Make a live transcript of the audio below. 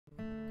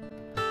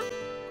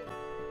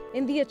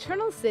In the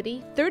Eternal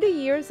City, 30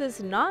 years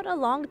is not a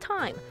long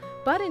time,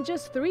 but in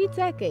just 3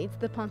 decades,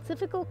 the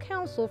Pontifical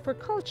Council for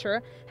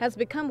Culture has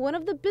become one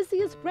of the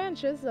busiest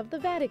branches of the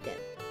Vatican.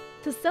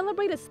 To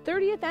celebrate its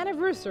 30th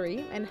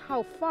anniversary and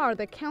how far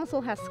the Council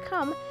has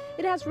come,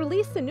 it has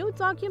released a new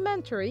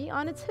documentary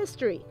on its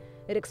history.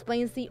 It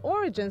explains the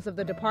origins of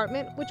the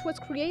department, which was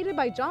created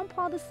by John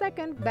Paul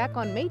II back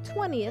on May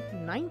 20th,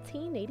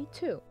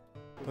 1982.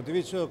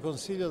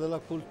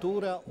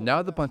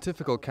 Now the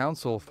Pontifical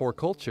Council for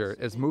Culture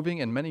is moving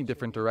in many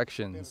different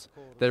directions.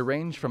 They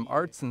range from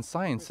arts and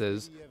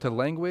sciences, to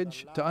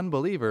language, to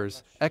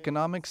unbelievers,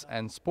 economics,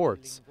 and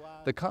sports.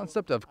 The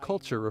concept of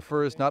culture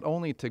refers not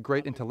only to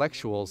great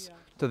intellectuals,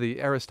 to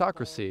the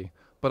aristocracy,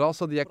 but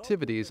also the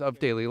activities of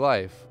daily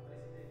life.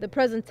 The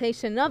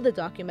presentation of the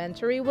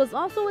documentary was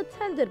also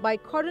attended by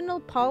Cardinal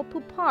Paul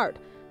Poupart,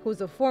 who's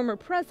a former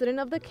president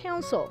of the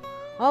Council.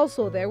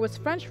 Also there was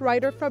French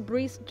writer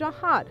Fabrice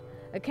Jahad,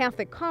 a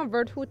Catholic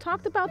convert who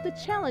talked about the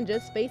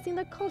challenges facing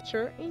the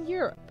culture in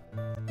Europe.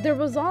 There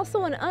was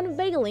also an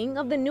unveiling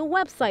of the new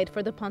website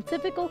for the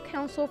Pontifical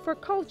Council for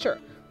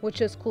Culture,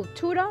 which is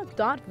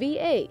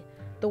cultura.va.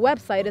 The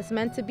website is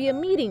meant to be a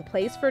meeting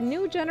place for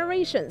new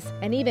generations,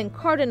 and even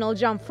Cardinal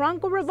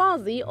Gianfranco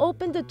Ravasi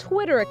opened a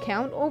Twitter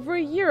account over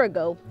a year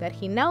ago that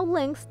he now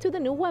links to the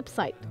new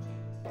website.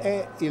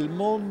 It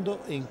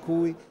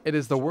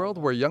is the world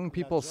where young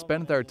people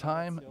spend their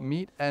time,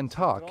 meet, and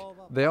talk.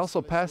 They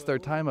also pass their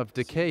time of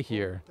decay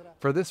here.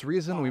 For this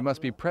reason, we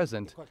must be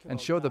present and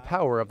show the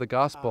power of the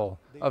gospel,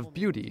 of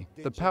beauty,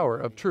 the power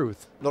of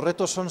truth. The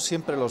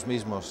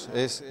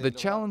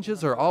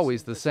challenges are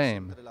always the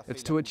same.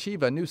 It's to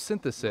achieve a new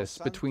synthesis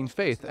between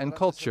faith and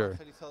culture.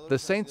 The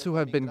saints who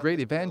have been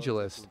great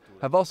evangelists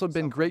have also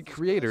been great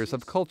creators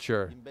of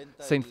culture.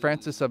 Saint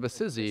Francis of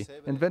Assisi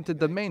invented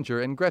the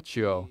manger in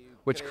Greccio,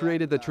 which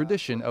created the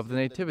tradition of the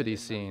nativity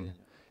scene.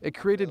 It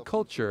created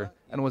culture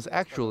and was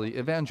actually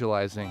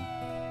evangelizing.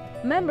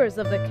 Members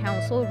of the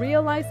Council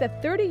realize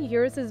that 30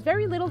 years is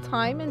very little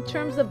time in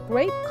terms of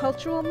great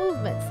cultural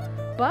movements,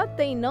 but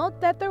they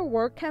note that their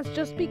work has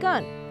just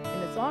begun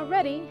and is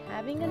already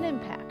having an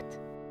impact.